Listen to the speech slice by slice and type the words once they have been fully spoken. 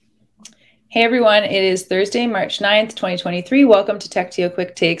Hey everyone, it is Thursday, March 9th, 2023. Welcome to Techtio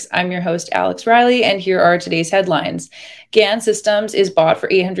Quick Takes. I'm your host, Alex Riley, and here are today's headlines. GaN Systems is bought for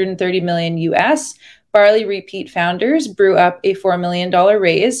 830 million US. Barley repeat founders brew up a $4 million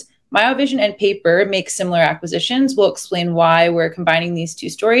raise. Myovision and Paper make similar acquisitions. We'll explain why we're combining these two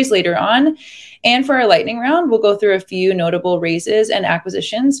stories later on. And for our lightning round, we'll go through a few notable raises and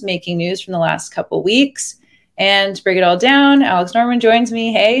acquisitions making news from the last couple weeks. And to break it all down, Alex Norman joins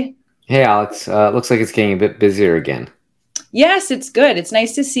me. Hey. Hey, Alex. Looks like it's getting a bit busier again. Yes, it's good. It's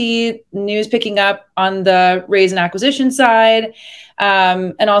nice to see news picking up on the raise and acquisition side,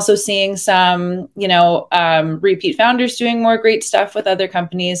 and also seeing some, repeat founders doing more great stuff with other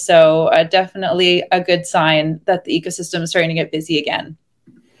companies. So definitely a good sign that the ecosystem is starting to get busy again.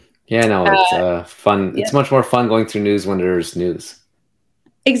 Yeah, no, it's fun. Yeah. It's much more fun going through news when there's news.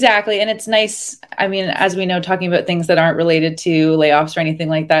 Exactly. And it's nice. I mean, as we know, talking about things that aren't related to layoffs or anything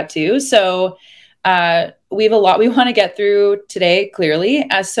like that too. So we have a lot we want to get through today, clearly.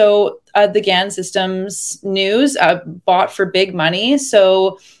 The GaN Systems news bought for big money.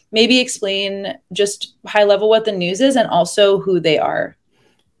 So maybe explain just high level what the news is and also who they are.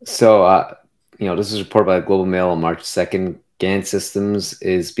 So, this was reported by Global Mail on March 2nd. GaN Systems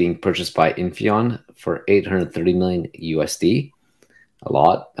is being purchased by Infineon for 830 million USD. A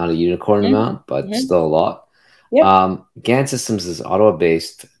lot, not a unicorn amount, but still a lot. Yep. GaN Systems is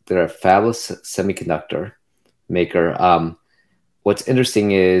Ottawa-based. They're a fabless semiconductor maker. What's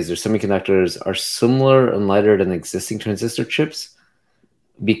interesting is their semiconductors are similar and lighter than existing transistor chips,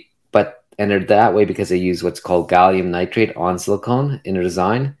 and they're that way because they use what's called gallium nitride on silicon in their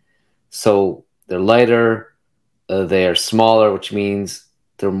design. So they're lighter, they are smaller, which means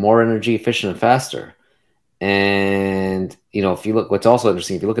they're more energy efficient and faster. And if you look, what's also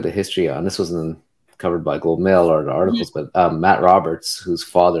interesting, if you look at the history on this, wasn't covered by Global Mail or the articles, but Matt Roberts, whose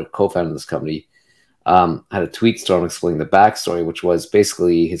father co-founded this company, had a tweet storm explaining the backstory, which was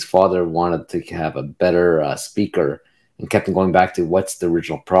basically his father wanted to have a better speaker and kept on going back to what's the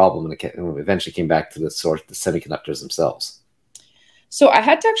original problem, and it eventually came back to the source, the semiconductors themselves. So I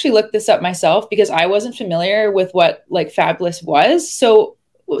had to actually look this up myself because I wasn't familiar with what like fabless was. So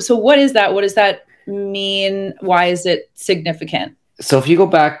what is that? What does that mean? Why is it significant? So if you go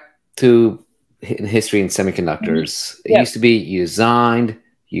back to in history in semiconductors, it used to be you designed,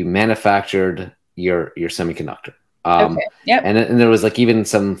 you manufactured your semiconductor. Okay. Yep. And there was like even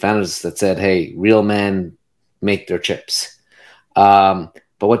some founders that said, hey, real men make their chips. But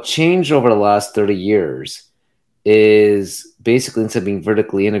what changed over the last 30 years is basically, instead of being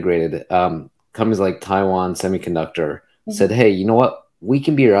vertically integrated, companies like Taiwan Semiconductor said, hey, you know what? We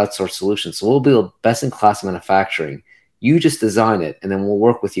can be your outsourced solution. So we'll build best-in-class manufacturing. You just design it, and then we'll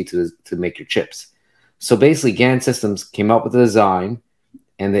work with you to make your chips. So basically, GaN Systems came up with the design,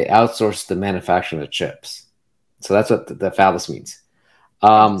 and they outsourced the manufacturing of the chips. So that's what the fabless means.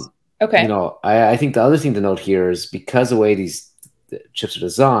 Okay. I think the other thing to note here is because the way these chips are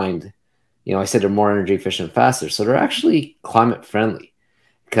designed, I said they're more energy efficient and faster. So they're actually climate friendly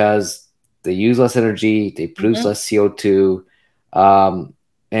because they use less energy, they produce less CO2. So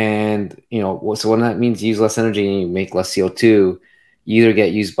when that means you use less energy and you make less CO2, you either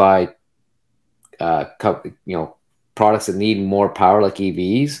get used by, products that need more power like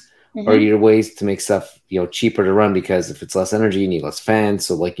EVs, or your ways to make stuff, cheaper to run, because if it's less energy, you need less fans.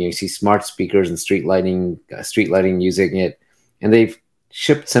 So you see smart speakers and street lighting using it, and they've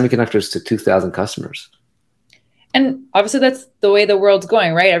shipped semiconductors to 2,000 customers. And obviously that's the way the world's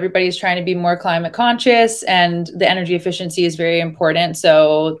going, right? Everybody's trying to be more climate conscious and the energy efficiency is very important.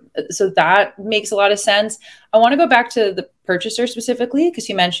 So that makes a lot of sense. I want to go back to the purchaser specifically, because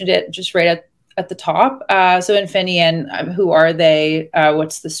you mentioned it just right at the top. So Infineon, who are they?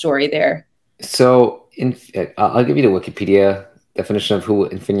 What's the story there? So I'll give you the Wikipedia definition of who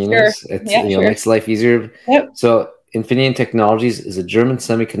Infineon is. It makes life easier. Yep. So Infineon Technologies is a German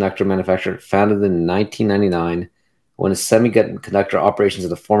semiconductor manufacturer founded in 1999 when the semiconductor operations of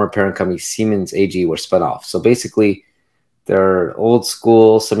the former parent company Siemens AG were spun off. So basically, they're old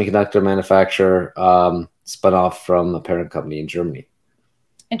school semiconductor manufacturer spun off from a parent company in Germany.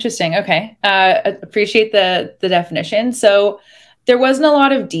 Interesting. Okay. Appreciate the definition. So there wasn't a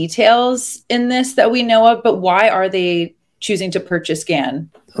lot of details in this that we know of, but why are they choosing to purchase GaN?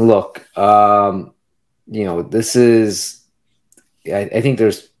 Look, this is, I think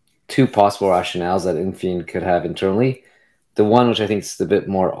there's two possible rationales that Infineon could have internally. The one, which I think is the bit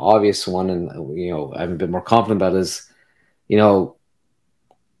more obvious one, and I'm a bit more confident about, is,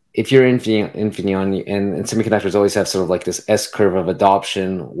 if you're Infineon, and semiconductors always have sort of like this S curve of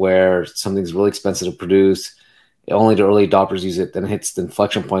adoption where something's really expensive to produce, Only the early adopters use it. Then it hits the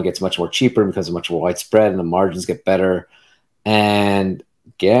inflection point, gets much more cheaper because it's much more widespread, and the margins get better. And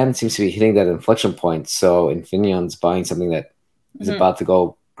GaN seems to be hitting that inflection point. So Infineon's buying something that is about to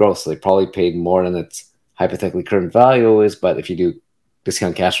go gross. So they probably paid more than its hypothetically current value is. But if you do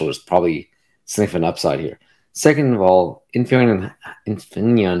discount cash flow, there's probably significant upside here. Second of all,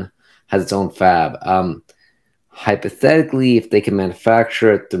 Infineon has its own fab. Hypothetically, if they can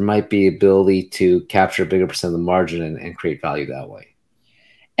manufacture it, there might be ability to capture a bigger percent of the margin and create value that way.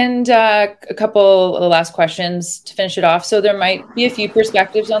 And a couple of the last questions to finish it off. So there might be a few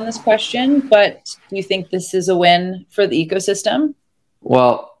perspectives on this question, but do you think this is a win for the ecosystem?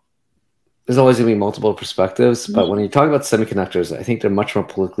 Well, there's always going to be multiple perspectives, but when you talk about semiconductors, I think they're much more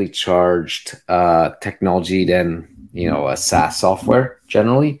politically charged technology than a SaaS software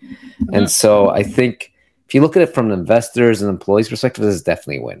generally. And so I think if you look at it from the investors and employees' perspective, this is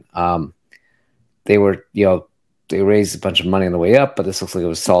definitely a win. They were, they raised a bunch of money on the way up, but this looks like it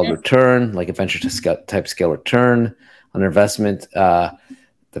was a solid return, like a venture type scale return on their investment. The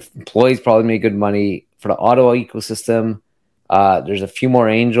employees probably made good money for the auto ecosystem. There's a few more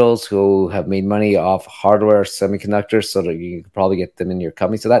angels who have made money off hardware semiconductors, so that you can probably get them in your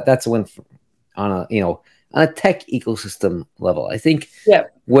company. So that's a win on a tech ecosystem level. I think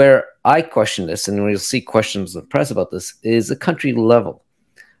where I question this, and we'll see questions in the press about this, is a country level.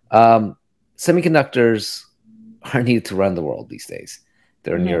 Semiconductors are needed to run the world these days.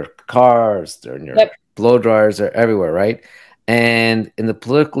 They're in your cars, they're in your blow dryers, they're everywhere, right? And in the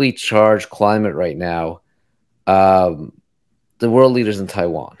politically charged climate right now, the world leaders in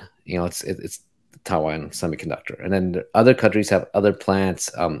Taiwan. It's Taiwan Semiconductor, and then other countries have other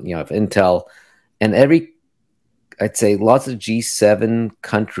plants. Have Intel, and I'd say lots of G7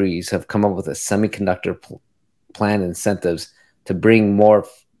 countries have come up with a semiconductor plan incentives to bring more,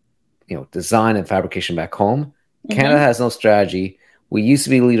 design and fabrication back home. Canada has no strategy. We used to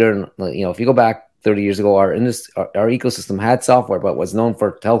be a leader in, if you go back 30 years ago, our ecosystem had software, but was known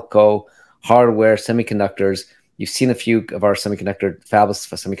for telco, hardware, semiconductors. You've seen a few of our fabulous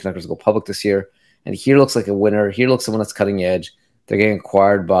semiconductors go public this year. And here looks like a winner. Here looks someone that's cutting edge. They're getting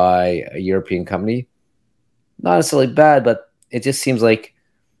acquired by a European company. Not necessarily bad, but it just seems like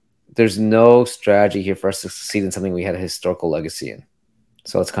there's no strategy here for us to succeed in something we had a historical legacy in.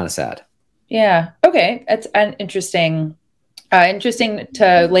 So it's kind of sad. Yeah. Okay. That's an interesting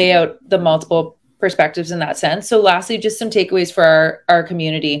to lay out the multiple perspectives in that sense. So lastly, just some takeaways for our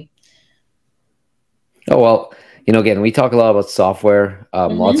community. Oh, well, again, we talk a lot about software.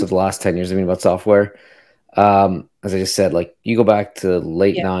 Lots of the last 10 years have been about software. As I just said, like you go back to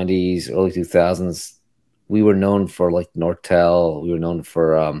late 90s, early 2000s, we were known for like Nortel. We were known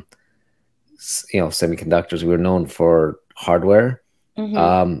for, semiconductors. We were known for hardware.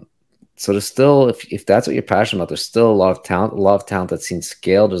 So there's still, if that's what you're passionate about, there's still a lot of talent that's seen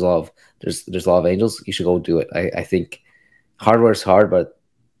scale. There's a lot of angels. You should go do it. I think hardware is hard, but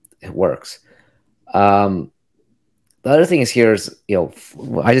it works. The other thing is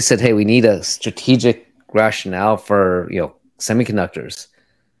I just said, hey, we need a strategic rationale for, semiconductors.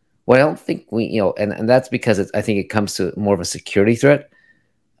 Well, I don't think and that's because I think it comes to more of a security threat.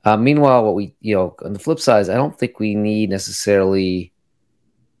 Meanwhile, what we, on the flip side, I don't think we need necessarily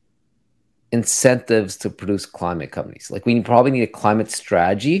incentives to produce climate companies. Like we probably need a climate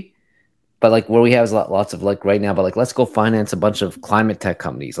strategy, but like where we have lots of like right now, but like let's go finance a bunch of climate tech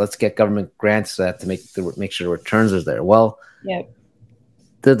companies. Let's get government grants for that to make sure the returns are there. Well,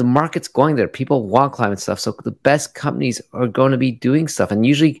 the market's going there. People want climate stuff, so the best companies are going to be doing stuff, and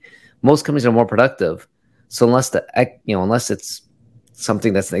usually most companies are more productive. So unless it's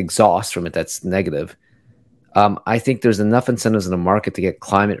something that's an exhaust from it that's negative, I think there's enough incentives in the market to get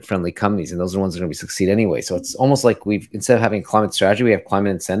climate-friendly companies, and those are the ones that are going to succeed anyway. So it's almost like instead of having a climate strategy, we have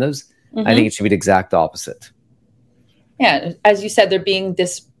climate incentives. I think it should be the exact opposite. Yeah, as you said, they're being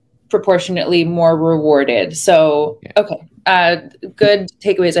disproportionately more rewarded. So, okay, good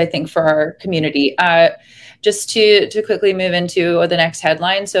takeaways, I think, for our community. Just to quickly move into the next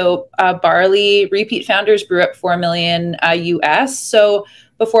headline. So, Barley repeat founders brew up $4 million US. So,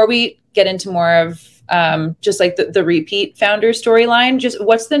 before we get into more of just like the repeat founder storyline, just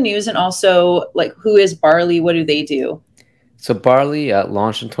what's the news, and also like who is Barley? What do they do? So Barley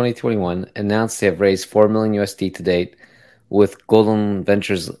launched in 2021, announced they have raised $4 million USD to date, with Golden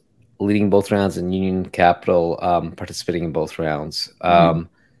Ventures leading both rounds and Union Capital participating in both rounds.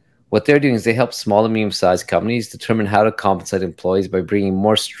 What they're doing is they help small and medium-sized companies determine how to compensate employees by bringing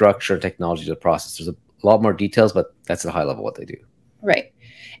more structure and technology to the process. There's a lot more details, but that's at a high level what they do. Right.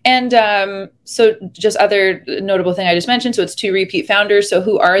 And so just other notable thing I just mentioned. So it's two repeat founders. So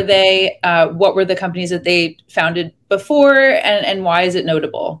who are they? What were the companies that they founded before, and why is it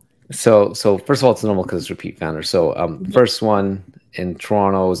notable? So first of all, it's normal because it's repeat founder. So the first one in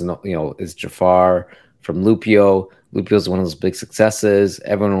Toronto is Jafar from Lupio. Lupio is one of those big successes.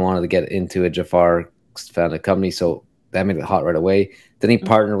 Everyone wanted to get into it. Jafar founded a company, so that made it hot right away. Then he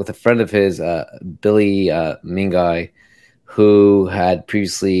partnered with a friend of his, Billy Mingai, who had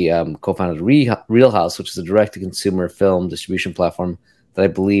previously co-founded Real House, which is a direct-to-consumer film distribution platform that I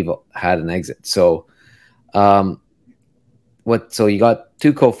believe had an exit. So so you got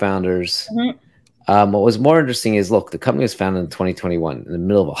two co-founders. Mm-hmm. What was more interesting is, look, the company was founded in 2021 in the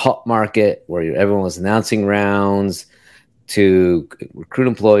middle of a hot market where everyone was announcing rounds to recruit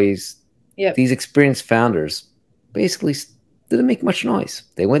employees. Yep. These experienced founders basically didn't make much noise.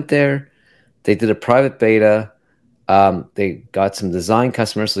 They went there, they did a private beta, they got some design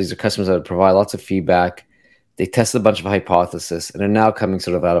customers. So these are customers that would provide lots of feedback. They tested a bunch of hypotheses and are now coming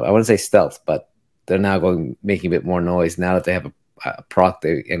sort of out of, I wouldn't say stealth, but they're now making a bit more noise now that they have a product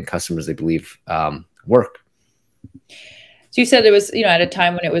and customers they believe work. So you said it was, at a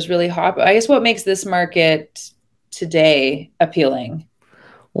time when it was really hot. But I guess what makes this market today appealing?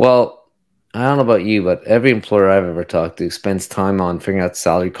 Well, I don't know about you, but every employer I've ever talked to spends time on figuring out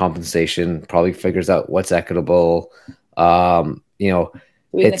salary compensation, probably figures out what's equitable. Doing the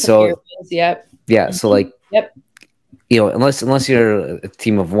It's so, comparisons. Yep. yeah. So Mm-hmm. like, Yep. unless you're a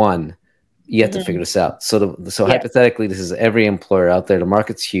team of one, you have to Mm-hmm. figure this out. So Yeah. hypothetically, this is every employer out there. The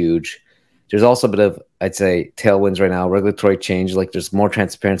market's huge. There's also a bit of, I'd say, tailwinds right now. Regulatory change, like there's more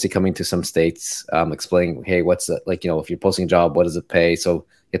transparency coming to some states, explaining, hey, what's that? Like, if you're posting a job, what does it pay? So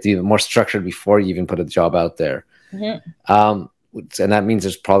you have to be more structured before you even put a job out there. Mm-hmm. And that means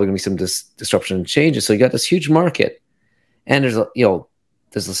there's probably going to be some disruption and changes. So you got this huge market, and there's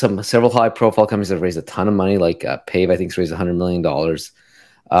several high profile companies that have raised a ton of money, like Pave, I think, has raised $100 million.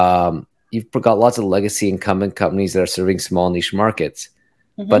 You've got lots of legacy incumbent companies that are serving small niche markets.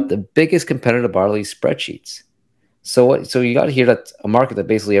 But Mm-hmm. the biggest competitor to Barley is spreadsheets. So you got to hear that a market that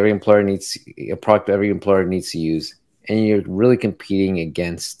basically every employer needs, a product every employer needs to use, and you're really competing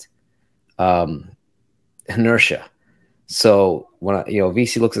against inertia. So when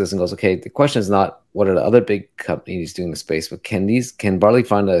VC looks at this and goes, okay, the question is not what are the other big companies doing in the space, but can Barley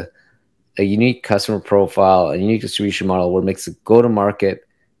find a unique customer profile, a unique distribution model where it makes the go to market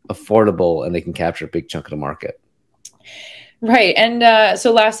affordable and they can capture a big chunk of the market. Right. And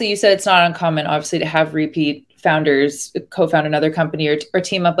so lastly, you said it's not uncommon, obviously, to have repeat founders co-found another company or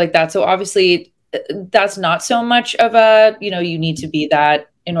team up like that. So obviously that's not so much of a, you need to be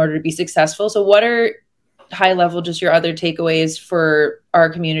that in order to be successful. So what are high level, just your other takeaways for our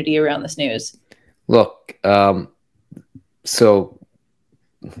community around this news? Look, so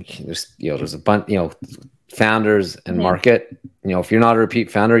there's a bunch, founders and market. If you're not a repeat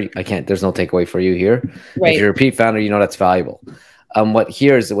founder, there's no takeaway for you here. Right. If you're a repeat founder, that's valuable.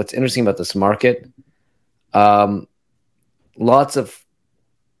 What's interesting about this market. Lots of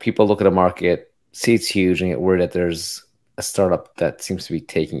people look at a market, see it's huge, and get worried that there's a startup that seems to be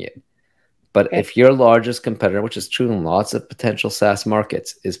taking it. But if your largest competitor, which is true in lots of potential SaaS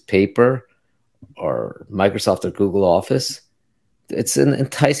markets, is paper or Microsoft or Google Office, it's an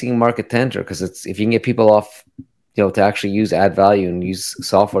enticing market to enter because if you can get people off, to actually add value and use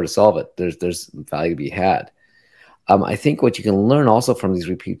software to solve it, there's value to be had. I think what you can learn also from these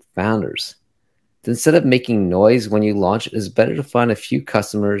repeat founders, instead of making noise when you launch, it is better to find a few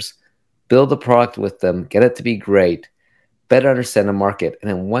customers, build a product with them, get it to be great, better understand the market, and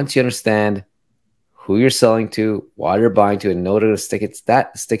then once you understand who you're selling to, why you're buying to, and know to stick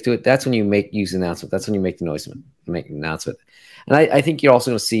to it. That's when you use an announcement. That's when you make the noise, make an announcement. And I think you're also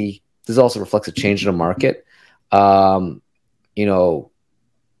going to see this also reflects a change in the market. Most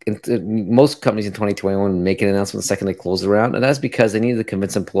companies in 2021 make an announcement the second they close the round, and that's because they needed to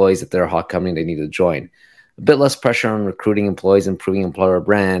convince employees that they're a hot company and they need to join. A bit less pressure on recruiting employees, improving employer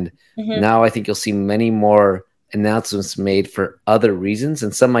brand. Mm-hmm. Now I think you'll see many more announcements made for other reasons,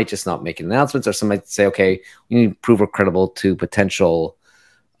 and some might just not make announcements, or some might say, okay, we need to prove we're credible to potential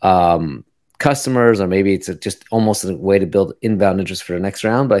customers, or maybe it's just almost a way to build inbound interest for the next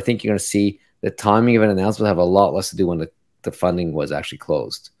round. But I think you're going to see the timing of an announcement have a lot less to do when the funding was actually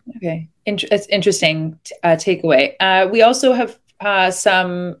closed. Okay. It's interesting takeaway. We also have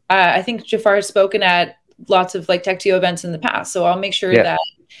some, I think Jafar has spoken at lots of like TechTO events in the past. So I'll make sure that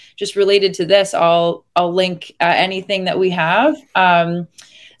just related to this, I'll link anything that we have.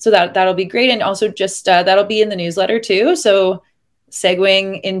 So that'll be great. And also just that'll be in the newsletter too. So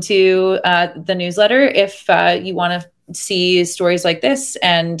segueing into the newsletter, if you want to see stories like this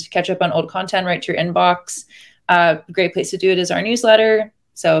and catch up on old content right to your inbox, great place to do it is our newsletter.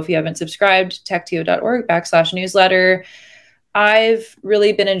 So if you haven't subscribed, techtio.org/newsletter. I've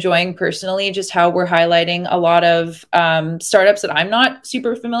really been enjoying personally just how we're highlighting a lot of startups that I'm not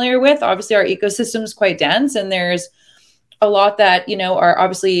super familiar with. Obviously, our ecosystem is quite dense, and there's a lot that are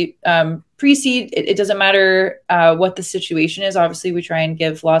obviously pre-seed. It doesn't matter what the situation is. Obviously, we try and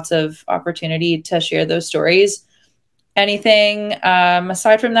give lots of opportunity to share those stories. Anything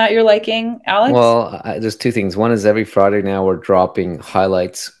aside from that you're liking, Alex? Well, there's two things. One is every Friday now we're dropping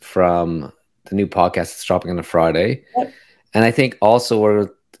highlights from the new podcast that's dropping on a Friday. Yep. And I think also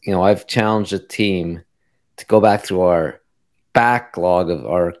I've challenged the team to go back through our backlog of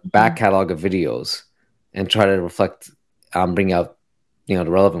our back catalog of videos and try to reflect, bring out, the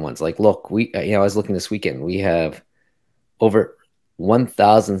relevant ones. Like, look, I was looking this weekend, we have over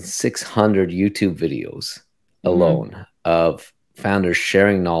 1,600 YouTube videos alone of founders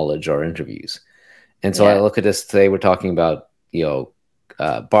sharing knowledge or interviews. And so I look at this today, we're talking about,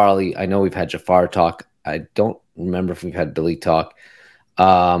 Barley. I know we've had Jafar talk. I don't remember if we've had Billy talk.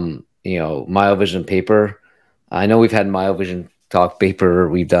 Myovision Paper. I know we've had Myovision talk Paper.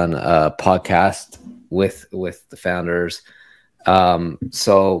 We've done a podcast with the founders.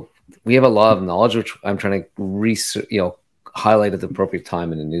 So we have a lot of knowledge, which I'm trying to highlight at the appropriate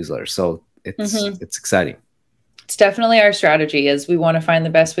time in the newsletter. So it's exciting. It's definitely our strategy is we want to find the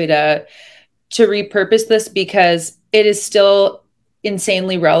best way to repurpose this because it is still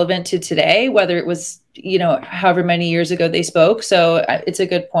insanely relevant to today, whether it was, however many years ago they spoke. So it's a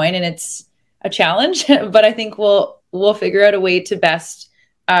good point and it's a challenge, but I think we'll figure out a way to best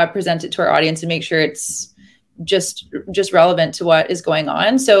present it to our audience and make sure it's just relevant to what is going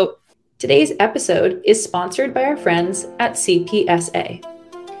on. So today's episode is sponsored by our friends at CPSA.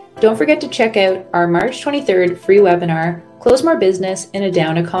 Don't forget to check out our March 23rd free webinar, Close More Business in a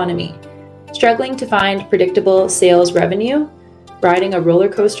Down Economy. Struggling to find predictable sales revenue? Riding a roller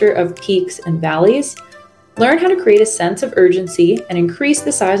coaster of peaks and valleys? Learn how to create a sense of urgency and increase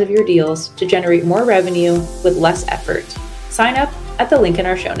the size of your deals to generate more revenue with less effort. Sign up at the link in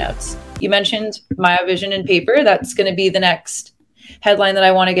our show notes. You mentioned Myovision and Paper. That's going to be the next headline that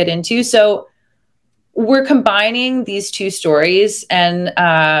I want to get into. So we're combining these two stories, and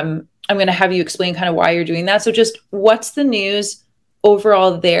I'm going to have you explain kind of why you're doing that. So just what's the news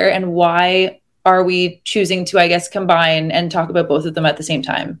overall there, and why are we choosing to, I guess, combine and talk about both of them at the same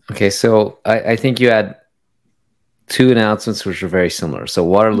time? Okay, so I think you had two announcements which are very similar. So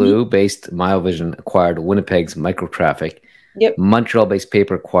Waterloo-based Myovision acquired Winnipeg's Microtraffic. Yep. Montreal-based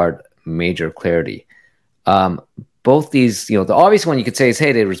Paper acquired Major Clarity. Both these, the obvious one you could say is,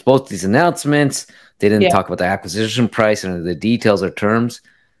 hey, there was both these announcements. They didn't talk about the acquisition price and the details or terms.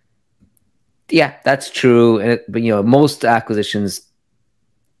 Yeah, that's true. But most acquisitions,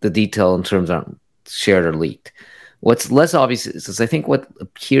 the detail and terms aren't shared or leaked. What's less obvious is I think what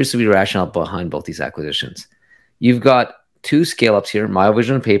appears to be the rationale behind both these acquisitions. You've got two scale-ups here,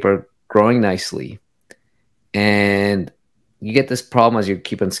 Myovision and Paper, growing nicely. And you get this problem as you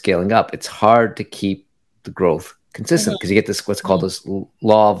keep on scaling up. It's hard to keep the growth consistent because you get this what's called this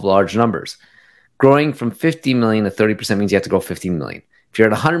law of large numbers. Growing from 50 million to 30% means you have to grow 15 million. If you're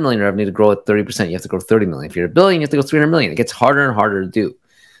at 100 million revenue to grow at 30%, you have to grow 30 million. If you're at $1 billion, you have to go 300 million. It gets harder and harder to do.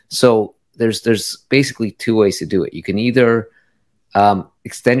 So there's basically two ways to do it. You can either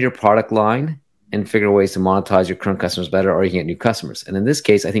extend your product line and figure ways to monetize your current customers better, or you can get new customers. And in this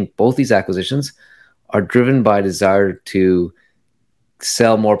case, I think both these acquisitions are driven by a desire to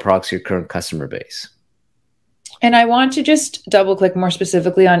sell more products to your current customer base. And I want to just double click more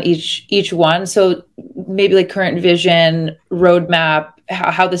specifically on each one. So maybe like current vision, roadmap,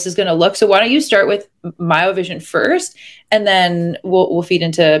 how this is going to look. So why don't you start with Myovision first, and then we'll feed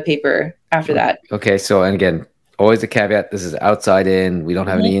into Paper after that. Okay. So, and again, always a caveat, this is outside in. We don't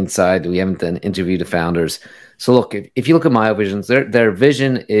have any inside. We haven't done interviewed the founders. So look, if you look at Myovision, their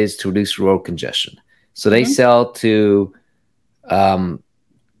vision is to reduce road congestion. So they sell to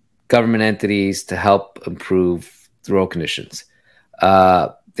government entities to help improve the road conditions.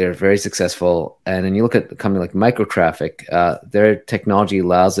 They're very successful. And then you look at a company like Microtraffic, their technology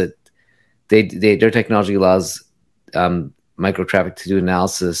allows it. Their technology allows Microtraffic to do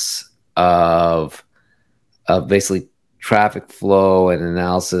analysis of basically traffic flow and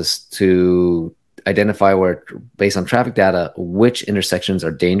analysis to identify where, based on traffic data, which intersections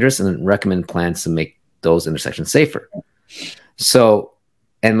are dangerous, and then recommend plans to make those intersections safer. So,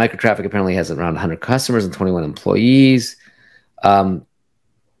 and Microtraffic apparently has around 100 customers and 21 employees.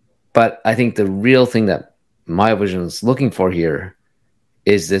 But I think the real thing that Myovision is looking for here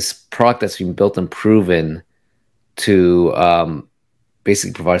is this product that's been built and proven to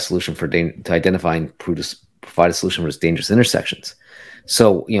basically provide a solution to identify and provide a solution for its dangerous intersections.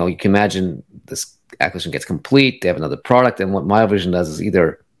 So, you can imagine this acquisition gets complete, they have another product, and what my vision does is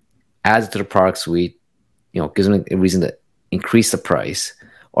either adds to the product suite, gives them a reason to increase the price,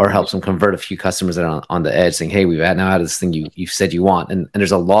 or helps them convert a few customers that are on the edge, saying, "Hey, we've now had this thing you said you want." And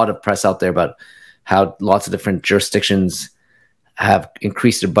there's a lot of press out there about how lots of different jurisdictions have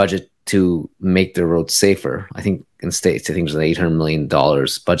increased their budget to make their roads safer. I think in states, I think there's an $800 million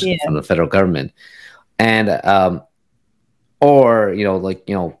budget from the federal government, and or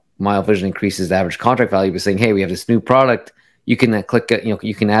Mile Vision increases the average contract value by saying, "Hey, we have this new product. You can click it.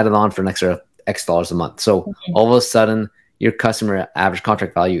 You can add it on for an extra X dollars a month." So all of a sudden, your customer average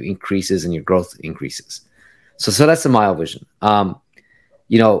contract value increases and your growth increases. So that's the Mile Vision.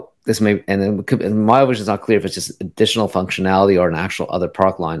 This may, and then Mile Vision is not clear if it's just additional functionality or an actual other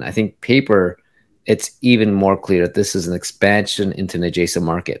product line. I think paper, it's even more clear that this is an expansion into an adjacent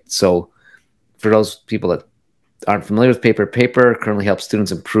market. So for those people that aren't familiar with paper currently helps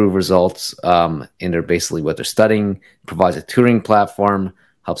students improve results in their basically what they're studying, provides a tutoring platform,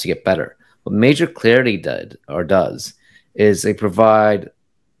 helps you get better. What Major Clarity does is they provide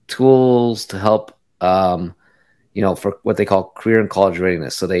tools to help for what they call career and college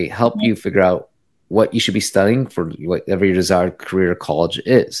readiness. So they help you figure out what you should be studying for whatever your desired career or college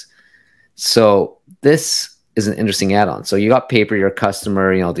is. So this is an interesting add-on. So you got paper, you're a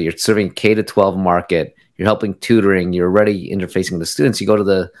customer, you're serving K-12 market, you're helping tutoring, you're already interfacing with the students. You go to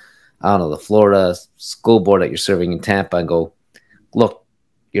the Florida school board that you're serving in Tampa and go, "Look,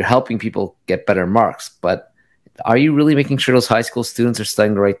 you're helping people get better marks, but are you really making sure those high school students are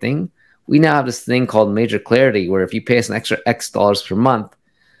studying the right thing?" We now have this thing called Major Clarity, where if you pay us an extra X dollars per month,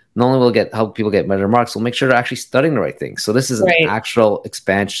 not only will help people get better marks, we'll make sure they're actually studying the right thing. So this is an actual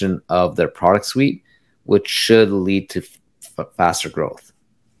expansion of their product suite, which should lead to faster growth.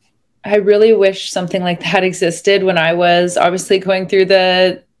 I really wish something like that existed when I was obviously going through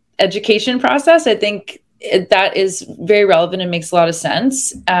the education process. I think that is very relevant and makes a lot of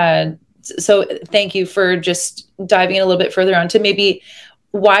sense. So thank you for just diving in a little bit further onto maybe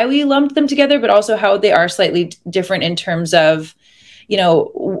why we lumped them together, but also how they are slightly different in terms of,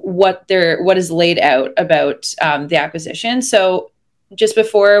 what is laid out about the acquisition. So just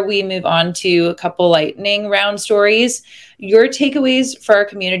before we move on to a couple lightning round stories, your takeaways for our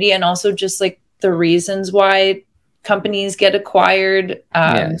community, and also just like the reasons why companies get acquired.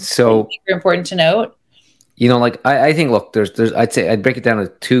 So are important to note. I think, look, there's I'd say I'd break it down to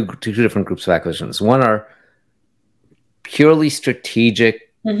two different groups of acquisitions. One are purely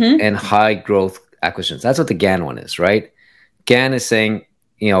strategic and high growth acquisitions. That's what the GaN one is, right? GaN is saying,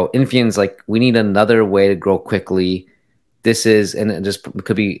 Infineon's like, we need another way to grow quickly. This is, and it just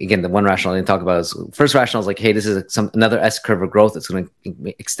could be, again, the one rationale I didn't talk about is, first rationale is like, hey, this is another S curve of growth. It's going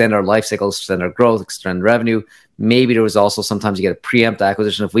to extend our life cycles, extend our growth, extend revenue. Maybe there was also sometimes you get a preempt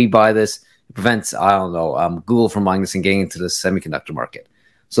acquisition. If we buy this, it prevents, I don't know, Google from buying this and getting into the semiconductor market.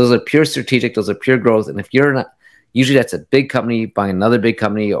 So those are pure strategic, those are pure growth. And if you're not, usually that's a big company buying another big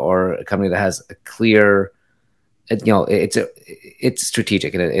company, or a company that has a clear, it's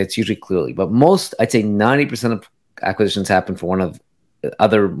strategic and it's usually clearly. But most, I'd say 90% of acquisitions happen for one of the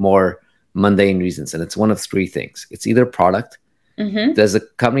other more mundane reasons, and it's one of three things. It's either product. Does the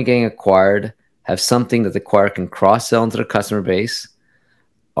company getting acquired have something that the acquirer can cross-sell into the customer base?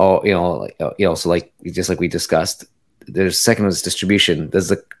 Or so like just like we discussed, there's second is distribution. Does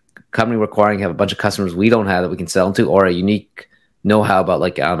the company we're acquiring have a bunch of customers we don't have that we can sell into, or a unique know-how about,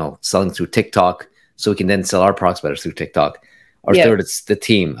 like, I don't know, selling through TikTok, so we can then sell our products better through TikTok? Or third, it's the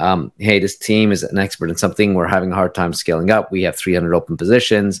team. Hey, this team is an expert in something. We're having a hard time scaling up. We have 300 open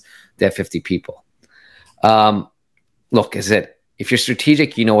positions. They have 50 people. Look, if you're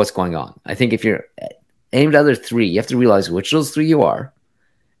strategic, you know what's going on. I think if you're any of the other three, you have to realize which of those three you are,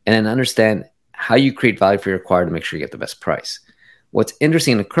 and then understand how you create value for your acquirer to make sure you get the best price. What's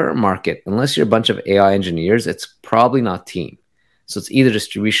interesting in the current market, unless you're a bunch of AI engineers, it's probably not team. So it's either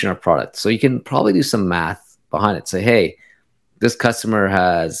distribution or product. So you can probably do some math behind it. Say, hey, the acquirer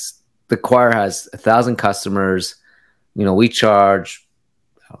has 1,000 customers. We charge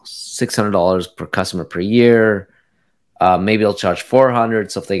 $600 per customer per year. Maybe they'll charge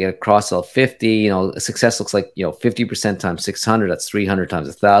 $400. So if they get a cross-sell 50, success looks like, 50% times 600, that's 300 times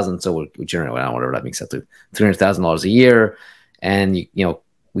 1,000. So we generate, whatever that makes up to, $300,000 a year. And,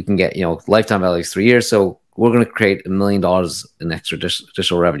 we can get, lifetime value is 3 years. So we're going to create $1 million in extra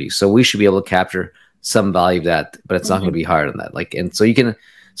additional revenue. So we should be able to capture some value of that, but it's not going to be higher than that. So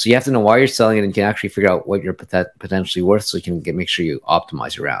you have to know why you're selling it, and you can actually figure out what you're potentially worth, so you can make sure you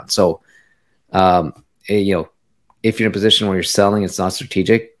optimize your round. So, if you're in a position where you're selling, it's not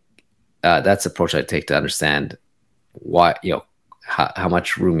strategic. That's the approach I take to understand why, how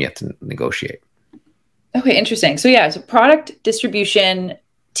much room you have to negotiate. Okay, interesting. So yeah, so product distribution,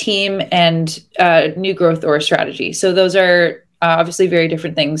 team, and new growth or strategy. So those are obviously very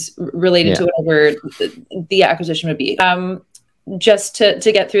different things related to whatever the acquisition would be. Just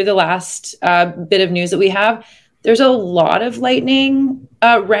to get through the last bit of news that we have, there's a lot of lightning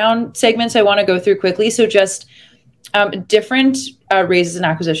round segments I want to go through quickly. So just different raises and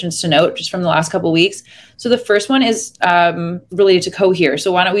acquisitions to note just from the last couple of weeks. So the first one is related to Cohere.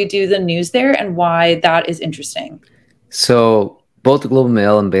 So why don't we do the news there and why that is interesting? So both the Global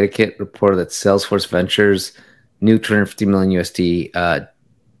Mail and BetaKit reported that Salesforce Ventures' new 250 million USD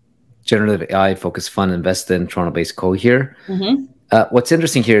generative AI focused fund invested in Toronto-based Cohere. Mm-hmm. What's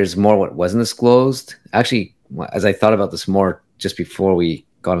interesting here is more what wasn't disclosed. Actually, as I thought about this more just before we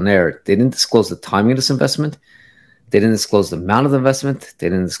got on air, they didn't disclose the timing of this investment. They didn't disclose the amount of the investment. They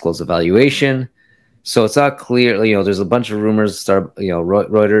didn't disclose the valuation. So it's not clear. There's a bunch of rumors.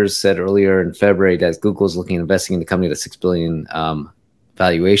 Reuters said earlier in February that Google is looking at investing in the company at a $6 billion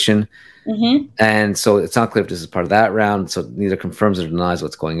valuation. Mm-hmm. And so it's not clear if this is part of that round. So neither confirms or denies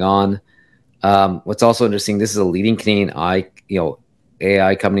what's going on. What's also interesting, this is a leading Canadian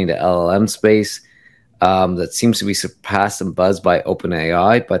AI company in the LLM space that seems to be surpassed and buzzed by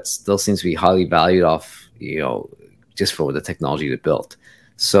OpenAI, but still seems to be highly valued off, just for the technology they built.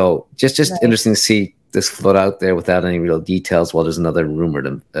 So just right. Interesting to see this float out there without any real details while there's another rumored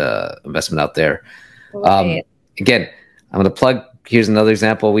investment out there. Right. Again, I'm going to plug, here's another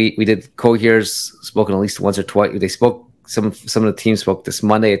example. We did Cohere's spoken at least once or twice. They spoke, some of the team spoke this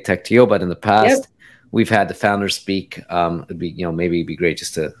Monday at TechTO, but in the past, we've had the founders speak. It'd be, maybe it'd be great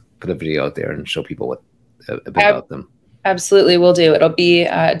just to put a video out there and show people a bit about them. Absolutely, we'll do. It'll be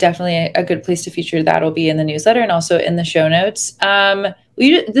definitely a good place to feature. That'll be in the newsletter and also in the show notes.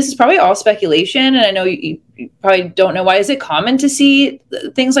 This is probably all speculation, and I know you probably don't know why. Is it common to see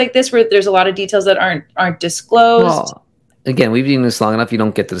things like this where there's a lot of details that aren't disclosed? Well, again, we've been doing this long enough. You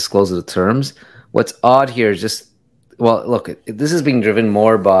don't get to disclose the terms. What's odd here is just, well, look, this is being driven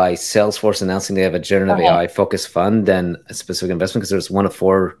more by Salesforce announcing they have a generative AI focused fund than a specific investment, because there's one of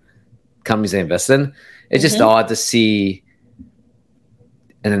 4 companies they invest in. It's just odd to see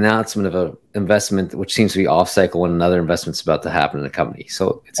an announcement of an investment which seems to be off cycle when another investment's about to happen in the company.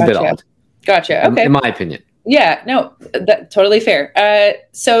 So it's a bit odd. Gotcha. Okay. In my opinion. Yeah, no, that's totally fair.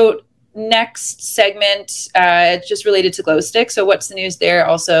 So next segment, just related to glow stick. So what's the news there?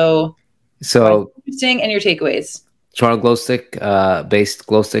 Also, interesting, and your takeaways. Toronto glow stick based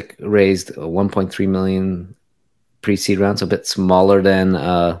glow stick raised 1.3 million pre-seed round, so a bit smaller than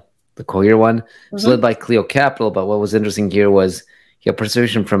the Cohere one. It's led by Clio Capital, but what was interesting here was he had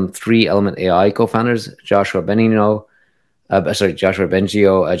participation from 3 Element AI co-founders, Joshua Bengio,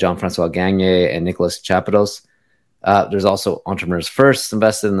 Jean-Francois Gagné, and Nicolas Chapados. There's also Entrepreneurs First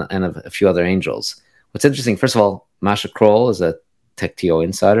invested in, and a few other angels. What's interesting, first of all, Masha Kroll is a TechTO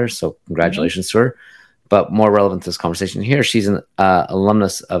insider, so congratulations to her. But more relevant to this conversation here, she's an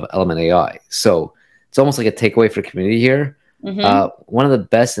alumnus of Element AI. So it's almost like a takeaway for community here. One of the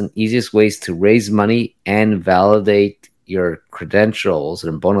best and easiest ways to raise money and validate your credentials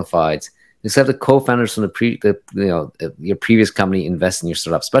and bona fides is to have the co-founders from your previous company invest in your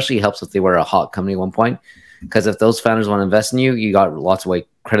startup. Especially helps if they were a hot company at one point, because if those founders want to invest in you, you got lots of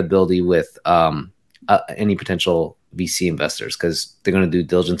credibility with any potential VC investors, because they're going to do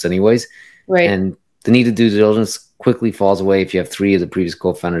diligence anyways. Right. And the need to do diligence quickly falls away if you have 3 of the previous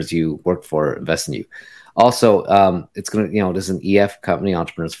co-founders you worked for invest in you. Also, it's going to, this is an EF company,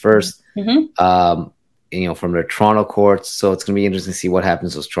 Entrepreneurs First, from their Toronto courts. So it's going to be interesting to see what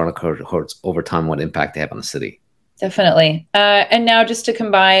happens to those Toronto courts over time, what impact they have on the city. Definitely. And now just to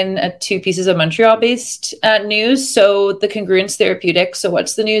combine 2 pieces of Montreal-based news. So the Congruence Therapeutics. So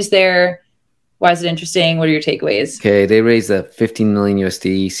what's the news there? Why is it interesting? What are your takeaways? Okay, they raised a 15 million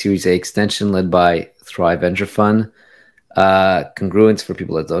USD Series A extension led by Thrive Venture Fund. Congruence, for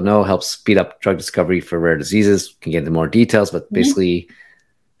people that don't know, helps speed up drug discovery for rare diseases. Can get into more details, but basically,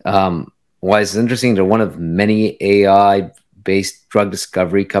 why is it interesting? They're one of many AI-based drug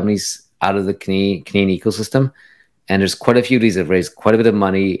discovery companies out of the Canadian ecosystem, and there's quite a few of these that have raised quite a bit of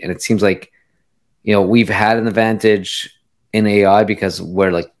money. And it seems like, we've had an advantage in AI because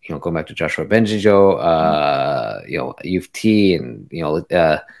we're going back to Joshua Bengio, U of T, and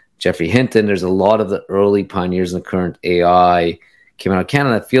Jeffrey Hinton. There's a lot of the early pioneers in the current AI came out of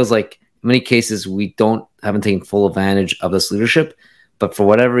Canada. It feels like in many cases we haven't taken full advantage of this leadership, but for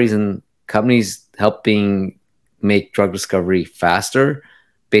whatever reason, companies helping make drug discovery faster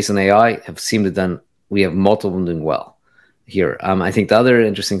based on AI have seemed to have done we have multiple doing well here. I think the other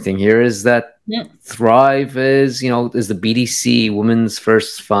interesting thing here is that Thrive is the BDC Women's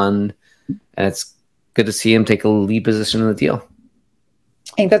First Fund, and it's good to see him take a lead position in the deal.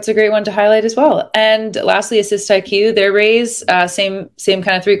 I think that's a great one to highlight as well. And lastly, Assist IQ, their raise, same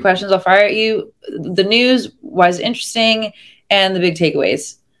kind of three questions I'll fire at you. The news, why is it interesting, and the big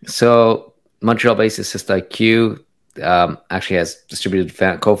takeaways. So Montreal-based Assist IQ actually has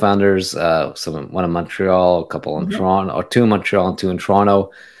distributed co-founders, one in Montreal, a couple in Toronto, or two in Montreal and two in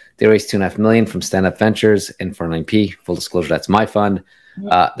Toronto. They raised $2.5 million from Stand Up Ventures and 49P. Full disclosure, that's my fund,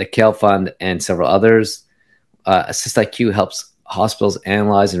 the Kale Fund, and several others. Assist IQ helps hospitals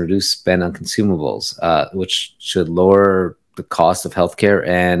analyze and reduce spend on consumables, which should lower the cost of healthcare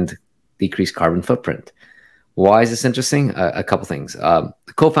and decrease carbon footprint. Why is this interesting? A couple things. The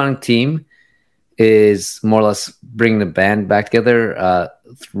co-founding team is more or less bringing the band back together.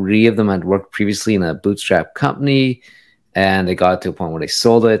 Three of them had worked previously in a bootstrap company, and they got to a point where they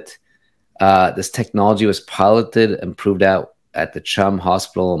sold it. This technology was piloted and proved out at the CHUM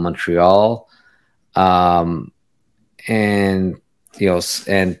Hospital in Montreal. We're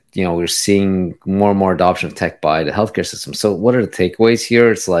seeing more and more adoption of tech by the healthcare system. So what are the takeaways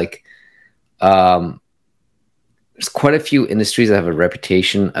here? It's like there's quite a few industries that have a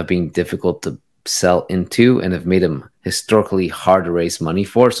reputation of being difficult to sell into and have made them historically hard to raise money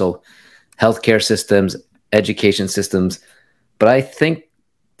for. So healthcare systems, education systems. But I think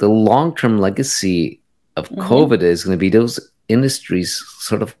the long-term legacy of COVID is going to be those industries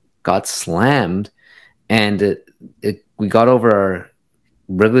sort of got slammed, and we got over our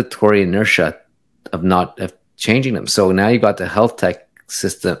regulatory inertia of changing them. So now you've got the health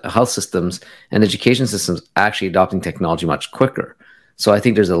systems and education systems actually adopting technology much quicker. So I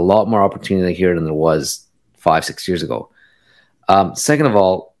think there's a lot more opportunity here than there was 5-6 years ago. Second of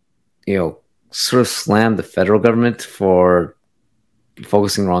all, sort of slammed the federal government for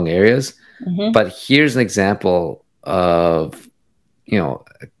focusing wrong areas. But here's an example of, a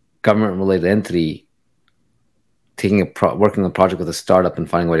government-related entity working on a project with a startup and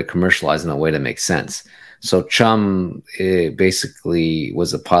finding a way to commercialize in a way that makes sense. So CHUM basically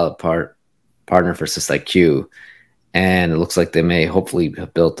was a pilot partner for SysIQ, and it looks like they may hopefully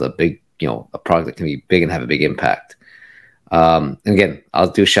have built a big, a product that can be big and have a big impact. And again, I'll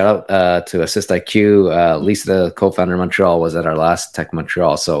do a shout out to AssistIQ. Lisa, the co-founder in Montreal, was at our last Tech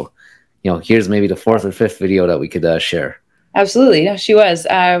Montreal. So, here's maybe the fourth or fifth video that we could share. Absolutely. No, she was.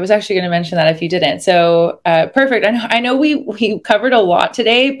 I was actually going to mention that if you didn't. So perfect. I know we covered a lot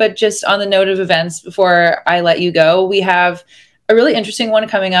today, but just on the note of events, before I let you go, we have a really interesting one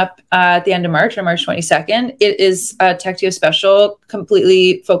coming up at the end of March, on March 22nd. It is a TechTio special,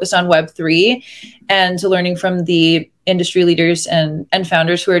 completely focused on Web3 and learning from the industry leaders and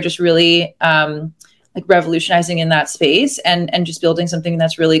founders who are just really revolutionizing in that space and just building something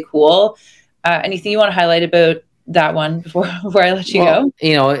that's really cool. Anything you want to highlight about that one before I let you go?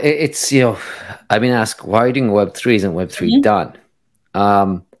 It's I've been asked, why are you doing Web3? Isn't Web3 done?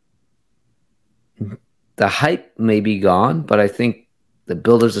 The hype may be gone, but I think the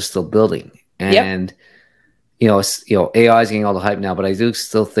builders are still building. And AI is getting all the hype now, but I do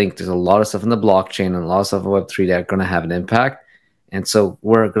still think there's a lot of stuff in the blockchain and a lot of stuff in Web3 that are going to have an impact. And so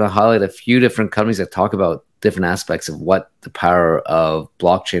we're going to highlight a few different companies that talk about different aspects of what the power of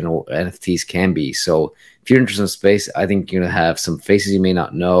blockchain or NFTs can be. So if you're interested in space, I think you're going to have some faces you may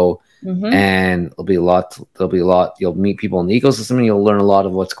not know, and there'll be a lot. You'll meet people in the ecosystem, and you'll learn a lot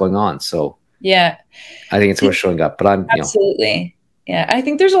of what's going on. So yeah, I think it's worth showing up. But I'm absolutely. Yeah, I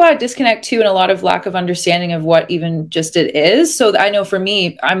think there's a lot of disconnect too, and a lot of lack of understanding of what even just it is. So I know for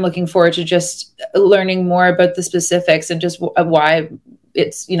me, I'm looking forward to just learning more about the specifics and just why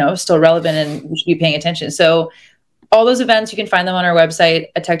it's still relevant and we should be paying attention. So all those events, you can find them on our website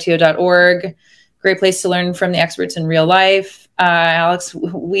at techtio.org. Great place to learn from the experts in real life. Alex,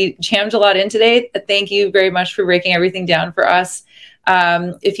 we jammed a lot in today. Thank you very much for breaking everything down for us.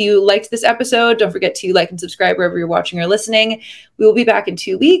 If you liked this episode, don't forget to like and subscribe wherever you're watching or listening. We will be back in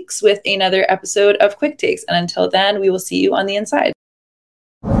 2 weeks with another episode of Quick Takes. And until then, we will see you on the inside.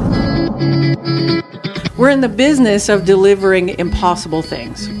 We're in the business of delivering impossible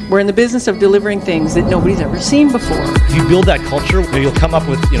things. We're in the business of delivering things that nobody's ever seen before. If you build that culture, you'll come up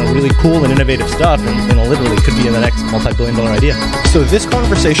with really cool and innovative stuff, and literally could be in the next multi-billion-dollar idea. So this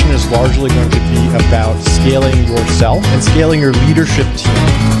conversation is largely going to be about scaling yourself and scaling your leadership team.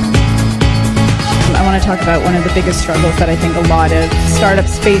 I want to talk about one of the biggest struggles that I think a lot of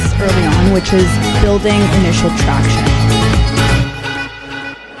startups face early on, which is building initial traction.